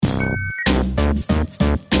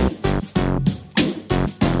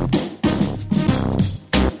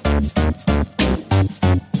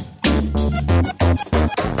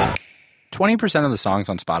% of the songs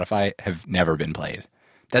on Spotify have never been played.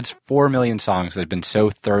 That's 4 million songs that have been so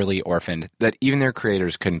thoroughly orphaned that even their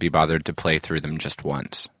creators couldn't be bothered to play through them just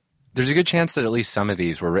once. There's a good chance that at least some of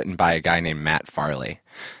these were written by a guy named Matt Farley.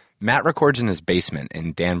 Matt records in his basement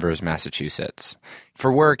in Danvers, Massachusetts.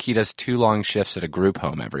 For work, he does 2 long shifts at a group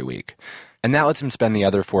home every week, and that lets him spend the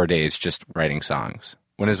other 4 days just writing songs.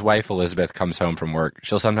 When his wife, Elizabeth, comes home from work,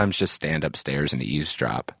 she'll sometimes just stand upstairs and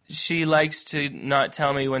eavesdrop. She likes to not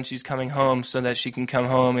tell me when she's coming home so that she can come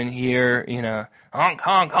home and hear, honk,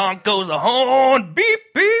 honk, honk goes the horn, beep,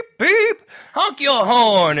 beep, beep, honk your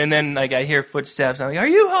horn. And then, I hear footsteps. I'm like, are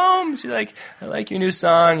you home? She's like, I like your new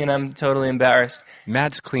song, and I'm totally embarrassed.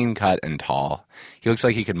 Matt's clean-cut and tall. He looks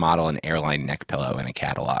like he could model an airline neck pillow in a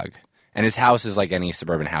catalog. And his house is like any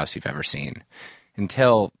suburban house you've ever seen.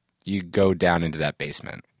 Until you go down into that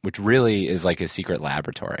basement, which really is like his secret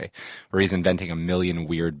laboratory, where he's inventing a million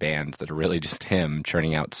weird bands that are really just him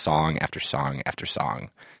churning out song after song after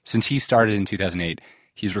song. Since he started in 2008,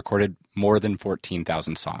 he's recorded more than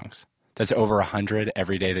 14,000 songs. That's over 100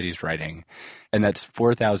 every day that he's writing, and that's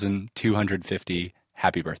 4,250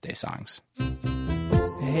 happy birthday songs.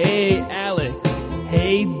 Hey, Alex.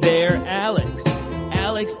 Hey there, Alex.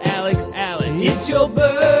 Alex, Alex, Alex. It's your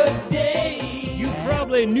birthday. You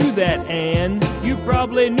probably knew that, Anne. You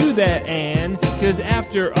probably knew that, Anne. 'Cause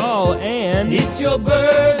after all, Anne, it's your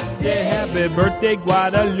birthday. Happy birthday,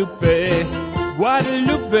 Guadalupe.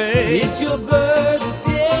 Guadalupe. It's your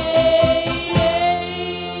birthday.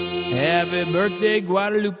 Happy birthday,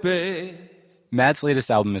 Guadalupe. Matt's latest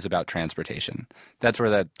album is about transportation. That's where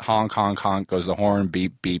that honk, honk, honk goes the horn,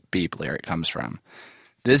 beep, beep, beep lyric comes from.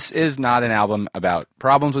 This is not an album about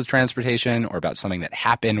problems with transportation or about something that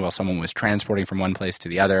happened while someone was transporting from one place to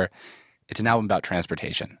the other. It's an album about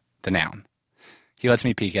transportation, the noun. He lets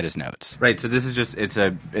me peek at his notes. Right, so this is just, it's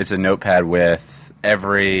a notepad with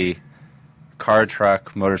every car,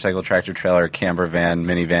 truck, motorcycle, tractor, trailer, camper van,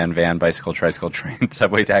 minivan, van, bicycle, tricycle, train,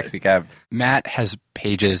 subway, taxi, cab. Matt has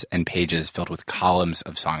pages and pages filled with columns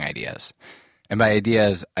of song ideas. And by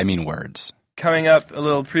ideas, I mean words. Coming up, a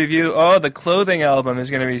little preview. Oh, the clothing album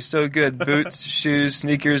is going to be so good. Boots, shoes,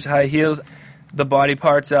 sneakers, high heels. The body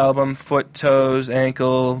parts album, foot, toes,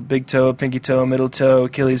 ankle, big toe, pinky toe, middle toe,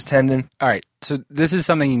 Achilles tendon. All right, so this is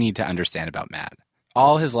something you need to understand about Matt.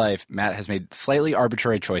 All his life, Matt has made slightly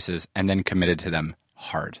arbitrary choices and then committed to them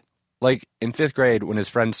hard. Like in 5th grade, when his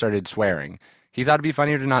friends started swearing, he thought it'd be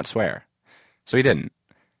funnier to not swear. So he didn't,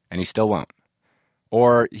 and he still won't.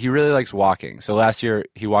 Or he really likes walking. So last year,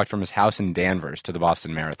 he walked from his house in Danvers to the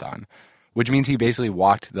Boston Marathon, which means he basically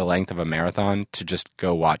walked the length of a marathon to just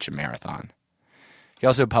go watch a marathon. He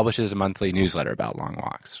also publishes a monthly newsletter about long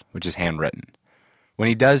walks, which is handwritten. When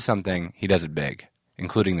he does something, he does it big,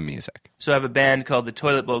 including the music. So I have a band called the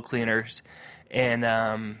Toilet Bowl Cleaners, and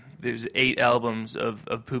there's 8 albums of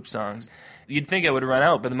poop songs. You'd think I would run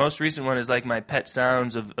out, but the most recent one is like my pet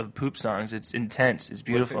sounds of poop songs. It's intense. It's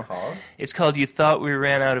beautiful. What's it called? It's called You Thought We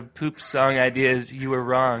Ran Out of Poop Song Ideas. You Were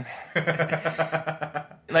Wrong.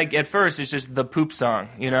 Like, at first, it's just the poop song,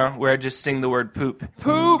 where I just sing the word poop.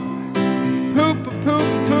 Poop! Poop, poop,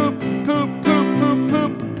 poop, poop, poop, poop,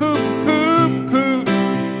 poop, poop, poop, poop.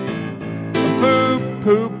 Poop,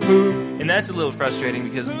 poop, poop. And that's a little frustrating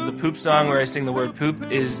because the poop song where I sing the word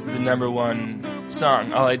poop is the #1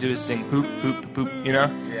 song. All I do is sing poop, poop, poop,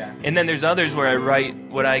 Yeah. And then there's others where I write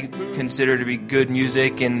what I consider to be good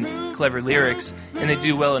music and clever lyrics, and they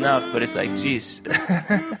do well enough, but it's like, geez.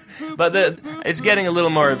 But it's getting a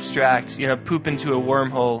little more abstract. Poop Into a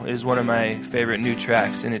Wormhole is one of my favorite new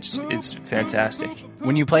tracks, and it's fantastic.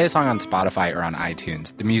 When you play a song on Spotify or on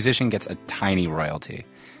iTunes, the musician gets a tiny royalty.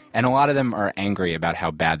 And a lot of them are angry about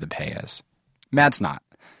how bad the pay is. Matt's not.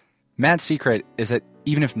 Matt's secret is that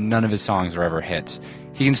even if none of his songs are ever hits,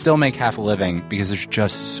 he can still make half a living because there's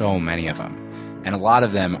just so many of them. And a lot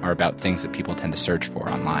of them are about things that people tend to search for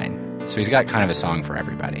online. So he's got kind of a song for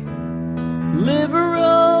everybody.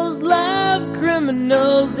 Liberals love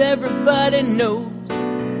criminals, everybody knows.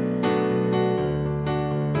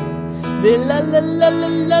 They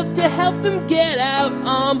love to help them get out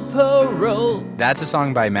on parole. That's a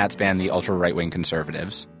song by Matt's band, the Ultra Right-Wing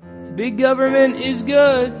Conservatives. Big government is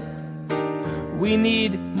good. We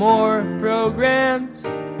need more programs.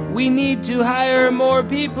 We need to hire more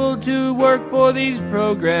people to work for these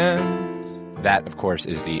programs. That, of course,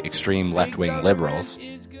 is the extreme left-wing liberals.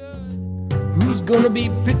 Who's gonna be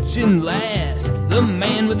pitching last? The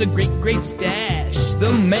man with a great, great stash.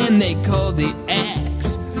 The man they call the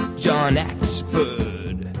Axe, John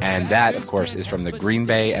Axford. And that, of course, is from the Green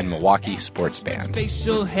Bay and Milwaukee Sports Band.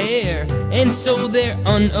 Facial hair, and so they're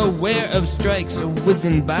unaware of strikes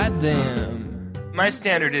whizzing by them. My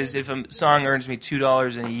standard is if a song earns me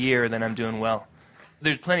 $2 in a year, then I'm doing well.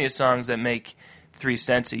 There's plenty of songs that make 3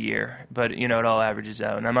 cents a year, but it all averages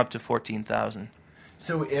out, and I'm up to 14,000.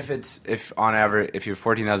 So if on average, if you have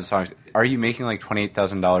 14,000 songs, are you making like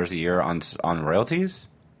 $28,000 a year on royalties?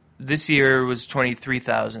 This year was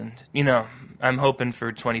 23,000. I'm hoping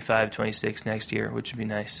for 25, 26 next year, which would be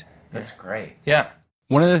nice. That's great. Yeah.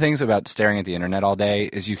 One of the things about staring at the internet all day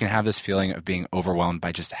is you can have this feeling of being overwhelmed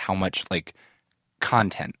by just how much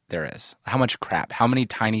content there is, how much crap, how many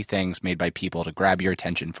tiny things made by people to grab your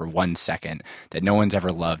attention for 1 second that no one's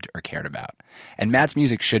ever loved or cared about. And Matt's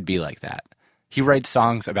music should be like that. He writes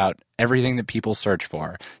songs about everything that people search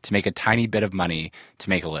for to make a tiny bit of money to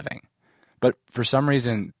make a living. But for some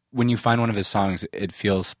reason, when you find one of his songs, it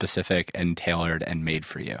feels specific and tailored and made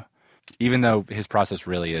for you, even though his process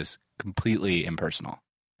really is completely impersonal.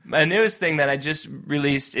 My newest thing that I just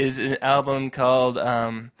released is an album called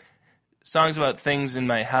Songs About Things in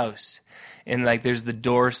My House. And there's the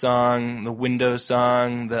door song, the window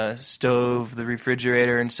song, the stove, the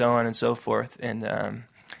refrigerator, and so on and so forth. And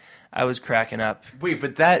I was cracking up. Wait,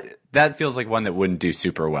 but that feels like one that wouldn't do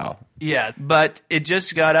super well. Yeah, but it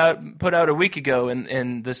just got put out a week ago,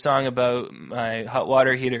 and the song about my hot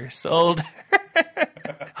water heater sold.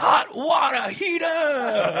 Hot water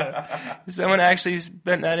heater! Someone actually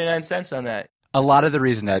spent 99 cents on that. A lot of the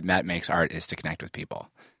reason that Matt makes art is to connect with people.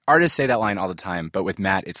 Artists say that line all the time, but with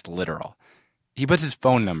Matt, it's literal. He puts his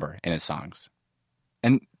phone number in his songs.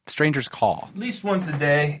 And strangers call. At least once a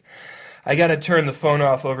day. I got to turn the phone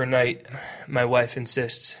off overnight, my wife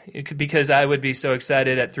insists, because I would be so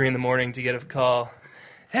excited at 3 a.m. to get a call.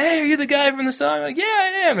 Hey, are you the guy from the song? I'm like, yeah,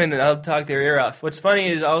 I am. And I'll talk their ear off. What's funny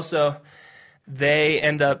is also they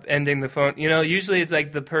end up ending the phone. Usually it's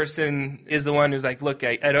like the person is the one who's like, look,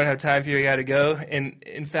 I don't have time for you. I got to go. And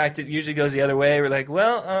in fact, it usually goes the other way. We're like,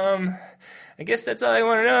 well, I guess that's all I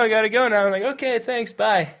want to know. I got to go now. I'm like, okay, thanks,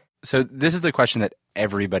 bye. So this is the question that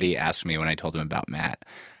everybody asked me when I told them about Matt.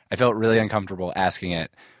 I felt really uncomfortable asking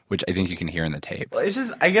it, which I think you can hear in the tape. Well, it's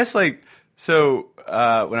just, I guess, when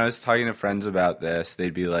I was talking to friends about this,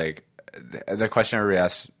 they'd be like, the question everybody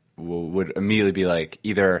asked would immediately be like,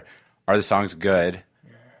 either, are the songs good?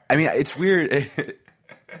 I mean, it's weird.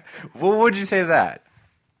 What would you say to that?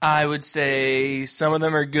 I would say some of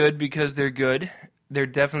them are good because they're good. They're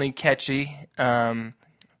definitely catchy. Plenty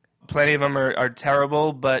of them are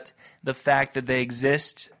terrible, but the fact that they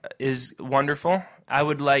exist is wonderful. I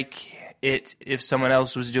would like it if someone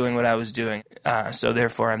else was doing what I was doing. So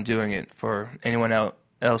therefore, I'm doing it for anyone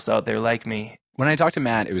else out there like me. When I talked to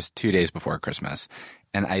Matt, it was 2 days before Christmas,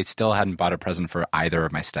 and I still hadn't bought a present for either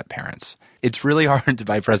of my step-parents. It's really hard to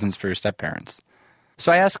buy presents for your step-parents.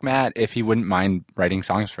 So I asked Matt if he wouldn't mind writing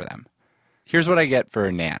songs for them. Here's what I get for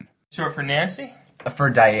Nan. Short for Nancy? For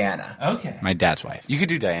Diana. Okay. My dad's wife. You could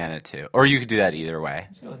do Diana, too. Or you could do that either way.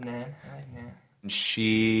 Let's go with Nan. I like Nan.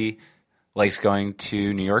 She likes going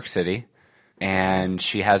to New York City, and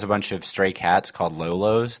she has a bunch of stray cats called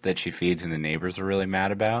Lolos that she feeds and the neighbors are really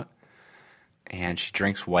mad about. And she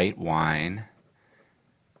drinks white wine,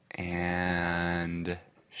 and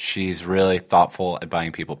she's really thoughtful at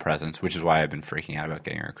buying people presents, which is why I've been freaking out about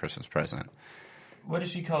getting her a Christmas present. What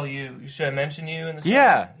does she call you? Should I mention you in the song?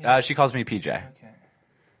 Yeah. She calls me PJ. Okay.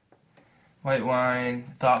 White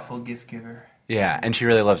wine, thoughtful gift giver. Yeah, and she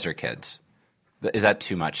really loves her kids. Is that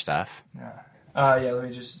too much stuff? No. Yeah, let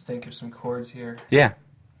me just think of some chords here. Yeah.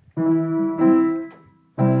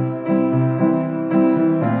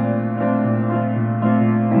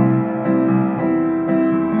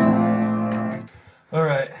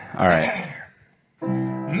 All right.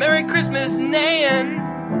 Merry Christmas, Nan.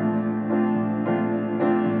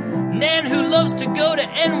 Nan who loves to go to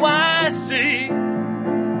NYC.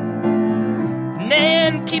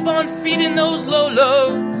 Nan, keep on feeding those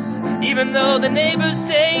Lolos, even though the neighbors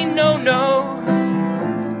say no.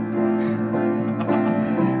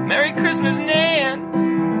 Merry Christmas, Nan.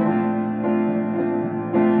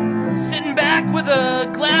 Sitting back with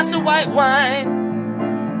a glass of white wine.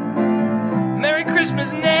 Merry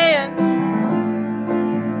Christmas, Nan.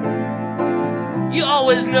 You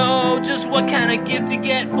always know just what kind of gift to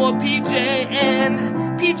get for PJ,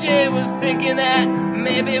 and PJ was thinking that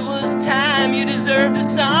maybe it was time you deserved a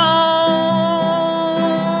song.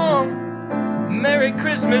 Merry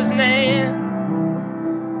Christmas, Nan.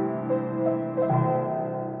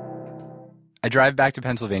 I drive back to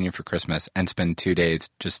Pennsylvania for Christmas and spend 2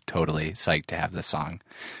 days just totally psyched to have this song.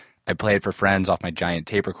 I play it for friends off my giant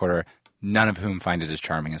tape recorder, none of whom find it as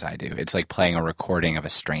charming as I do. It's like playing a recording of a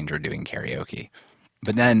stranger doing karaoke.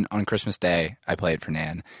 But then on Christmas Day, I play it for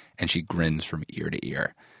Nan, and she grins from ear to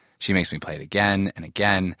ear. She makes me play it again and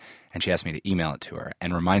again, and she asks me to email it to her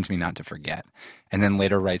and reminds me not to forget, and then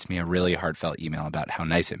later writes me a really heartfelt email about how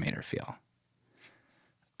nice it made her feel.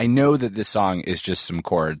 I know that this song is just some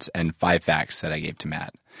chords and 5 facts that I gave to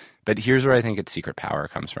Matt, but here's where I think its secret power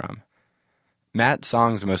comes from. Matt's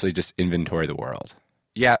songs mostly just inventory the world.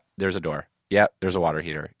 Yeah, there's a door. Yeah, there's a water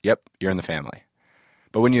heater. Yep, you're in the family.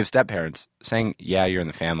 But when you have step-parents, saying, yeah, you're in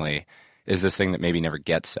the family, is this thing that maybe never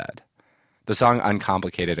gets said. The song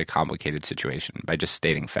uncomplicated a complicated situation by just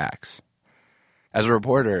stating facts. As a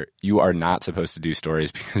reporter, you are not supposed to do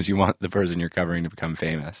stories because you want the person you're covering to become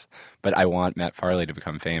famous. But I want Matt Farley to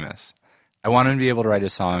become famous. I want him to be able to write a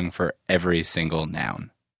song for every single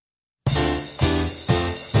noun.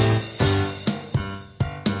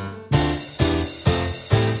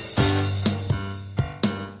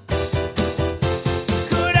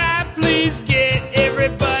 Please get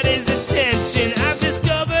everybody's attention. I've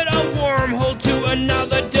discovered a wormhole to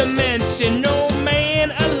another dimension. No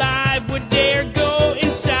man alive would dare go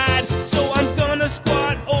inside, so I'm gonna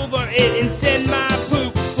squat over it and send my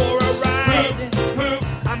poop for a ride. Poop,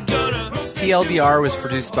 I'm gonna TLDR was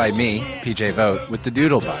produced by me, PJ Vogt, with the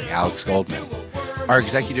Doodlebug, Alex Goldman. Our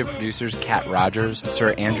executive producers, Kat Rogers.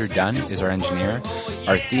 Sir Andrew Dunn is our engineer.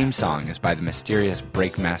 Our theme song is by the mysterious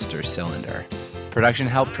Breakmaster Cylinder. Production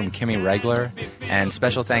help from Kimmy Regler, and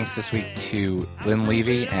special thanks this week to Lynn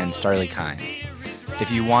Levy and Starley Kine.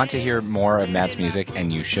 If you want to hear more of Matt's music,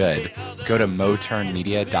 and you should, go to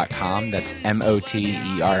moternmedia.com. That's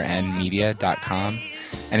MOTERN media.com.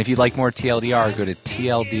 And if you'd like more TLDR, go to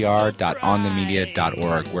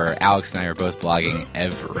tldr.onthemedia.org, where Alex and I are both blogging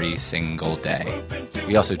every single day.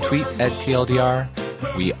 We also tweet at TLDR.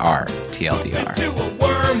 We are TLDR. into a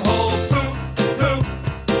wormhole.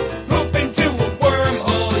 Poop into a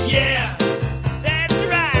wormhole. Yeah, that's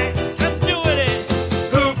right. I'm doing it.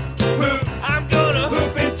 Poop. I'm gonna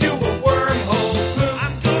poop into a wormhole.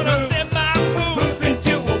 I'm gonna send my poop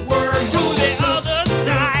into a wormhole to the other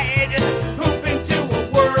side. Poop into a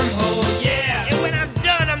wormhole. Yeah, and when I'm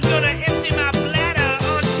done, I'm gonna empty my bladder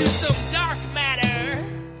onto some dark matter.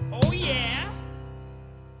 Oh yeah.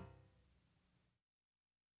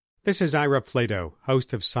 This is Ira Flato,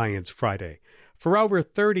 host of Science Friday. For over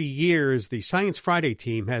 30 years, the Science Friday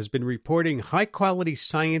team has been reporting high-quality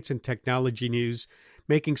science and technology news,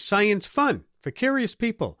 making science fun for curious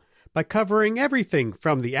people by covering everything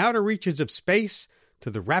from the outer reaches of space to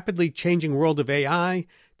the rapidly changing world of AI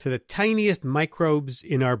to the tiniest microbes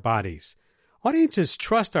in our bodies. Audiences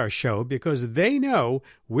trust our show because they know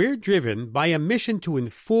we're driven by a mission to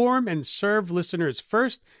inform and serve listeners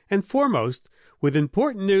first and foremost with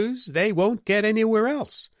important news they won't get anywhere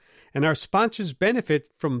else. And our sponsors benefit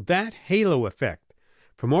from that halo effect.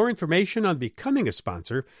 For more information on becoming a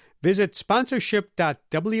sponsor, visit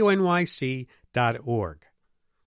sponsorship.wnyc.org.